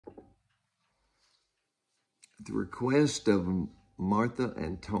At the request of Martha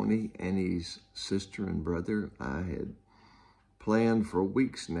and Tony, Annie's sister and brother, I had planned for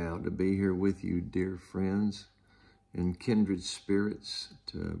weeks now to be here with you, dear friends, in kindred spirits,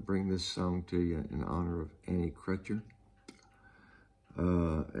 to bring this song to you in honor of Annie Crutcher.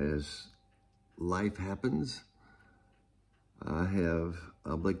 As life happens, I have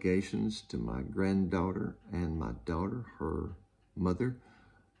obligations to my granddaughter and my daughter, her mother,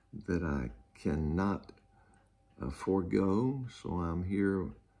 that I cannot forego. So I'm here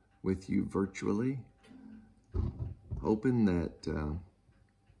with you virtually, hoping that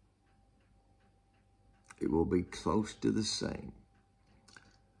it will be close to the same.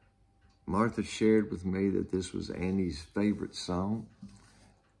 Martha shared with me that this was Annie's favorite song,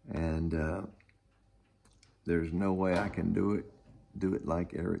 and there's no way I can do it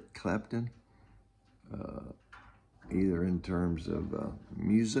like Eric Clapton, either in terms of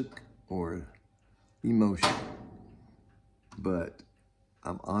music or emotion. But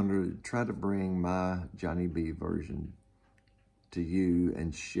I'm honored to try to bring my Johnny B version to you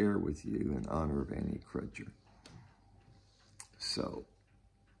and share with you in honor of Annie Crutcher. So,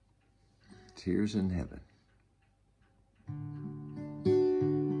 Tears in Heaven.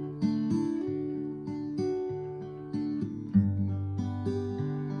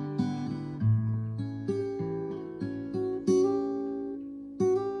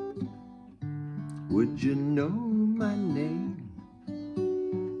 Would you know my name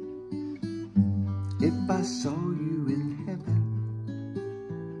if I saw you in heaven?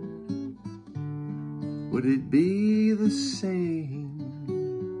 Would it be the same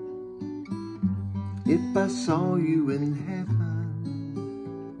if I saw you in heaven?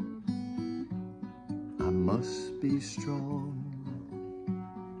 I must be strong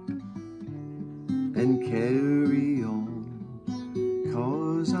and carry on,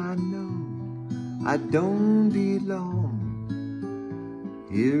 'cause I know I don't belong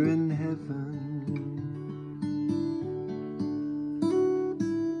here in heaven.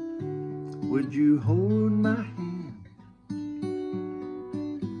 Would you hold my hand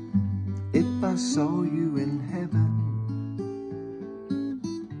if I saw you in heaven?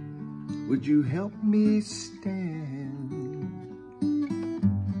 Would you help me stand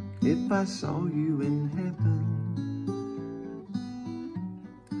if I saw you in heaven?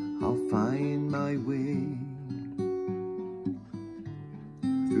 I'll find my way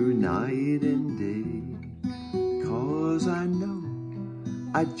through night and day, 'cause I know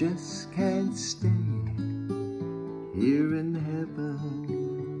I just can't stay here in heaven.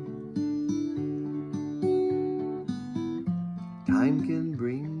 Time can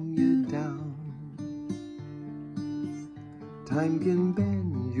bring you down, time can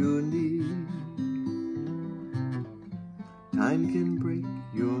bend your knee, time can break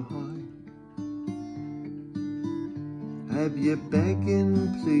your heart, have you begging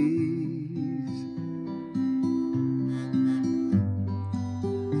please,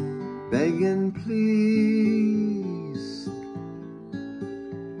 begging please.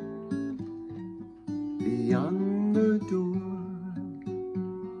 Beyond the door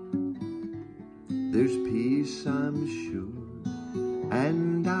there's peace, I'm sure,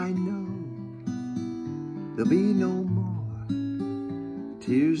 and I know there'll be no more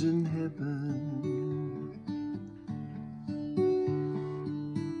tears in heaven.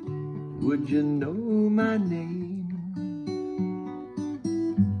 Would you know my name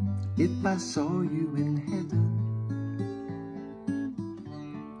if I saw you in heaven?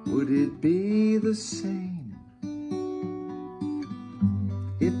 Would it be the same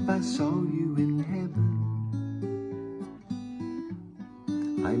if I saw you in heaven?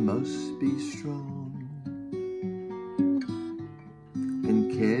 I must be strong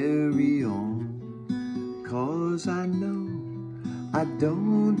and carry on, 'cause I know I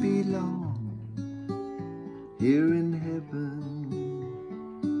don't belong here in heaven.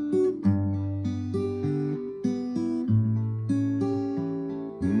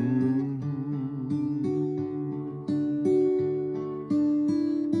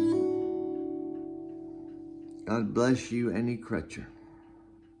 God bless you, Annie Crutcher.